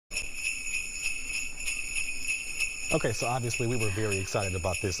Okay, so obviously we were very excited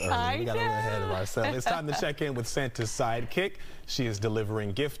about this earlier. We got a little ahead of ourselves. It's time to check in with Santa's Sidekick. She is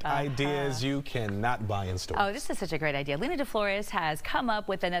delivering gift ideas you cannot buy in stores. Oh, this is such a great idea. Lina De Florias has come up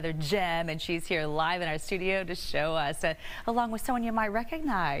with another gem, and she's here live in our studio to show us, along with someone you might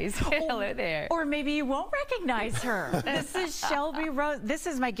recognize. Hello there. Or maybe you won't recognize her. This is Shelby Rose. This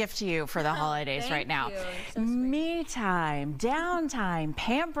is my gift to you for the holidays right now. So me time, downtime,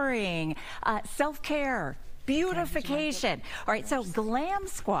 pampering, self-care. Beautification. All right, so Glam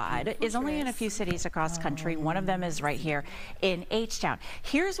Squad is only in a few cities across country. One of them is right here in H-Town.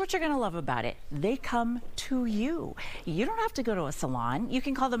 Here's what you're going to love about it. They come to you. You don't have to go to a salon. You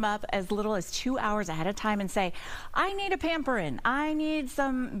can call them up as little as 2 hours ahead of time and say, I need a pamperin'. I need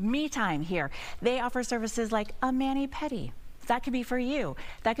some me time here. They offer services like a mani-pedi. That could be for you.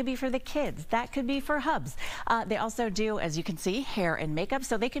 That could be for the kids. That could be for hubs. They also do, as you can see, hair and makeup.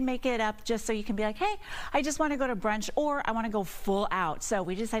 So they can make it up just so you can be like, hey, I just want to go to brunch or I want to go full out. So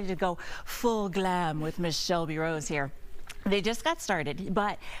we decided to go full glam with Miss Shelby Rose here. They just got started,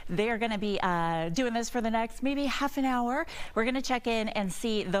 but they're going to be doing this for the next maybe half an hour. We're going to check in and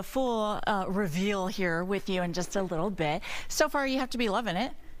see the full reveal here with you in just a little bit. So far, you have to be loving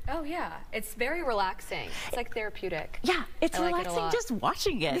it. Oh yeah, it's very relaxing. It's like therapeutic. Yeah, it's like relaxing just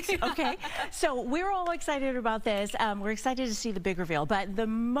watching it. Okay, so we're all excited about this. We're excited to see the big reveal, but the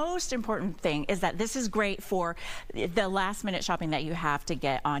most important thing is that this is great for the last minute shopping that you have to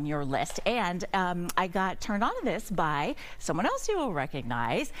get on your list. And I got turned on to this by someone else you will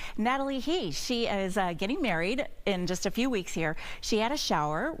recognize, Natalie He. She is getting married in just a few weeks here. She had a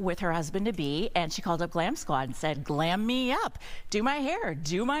shower with her husband-to-be, and she called up Glam Squad and said, glam me up, do my hair,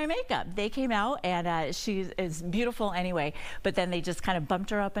 do my makeup. They came out, and she is beautiful anyway, but then they just kind of bumped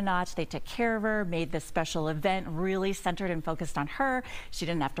her up a notch. They took care of her, made this special event really centered and focused on her. She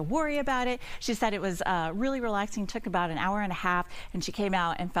didn't have to worry about it. She said it was really relaxing, took about an hour and a half, and she came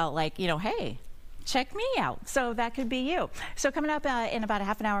out and felt like, you know, hey, check me out. So that could be you. So coming up in about a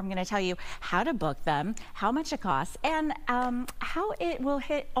half an hour, I'm going to tell you how to book them, how much it costs, and how it will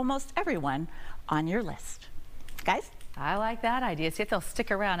hit almost everyone on your list. Guys? I like that idea. See if they'll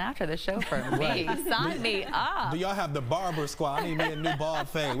stick around after the show for me. Sign me up. Do y'all have the barber squad? I need me a new bald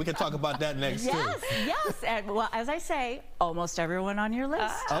fade. We can talk about that next too. Yes. And well, as I say, almost everyone on your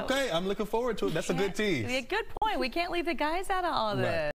list. Okay, I'm looking forward to it. That's a good tease. Good point. We can't leave the guys out of all of this.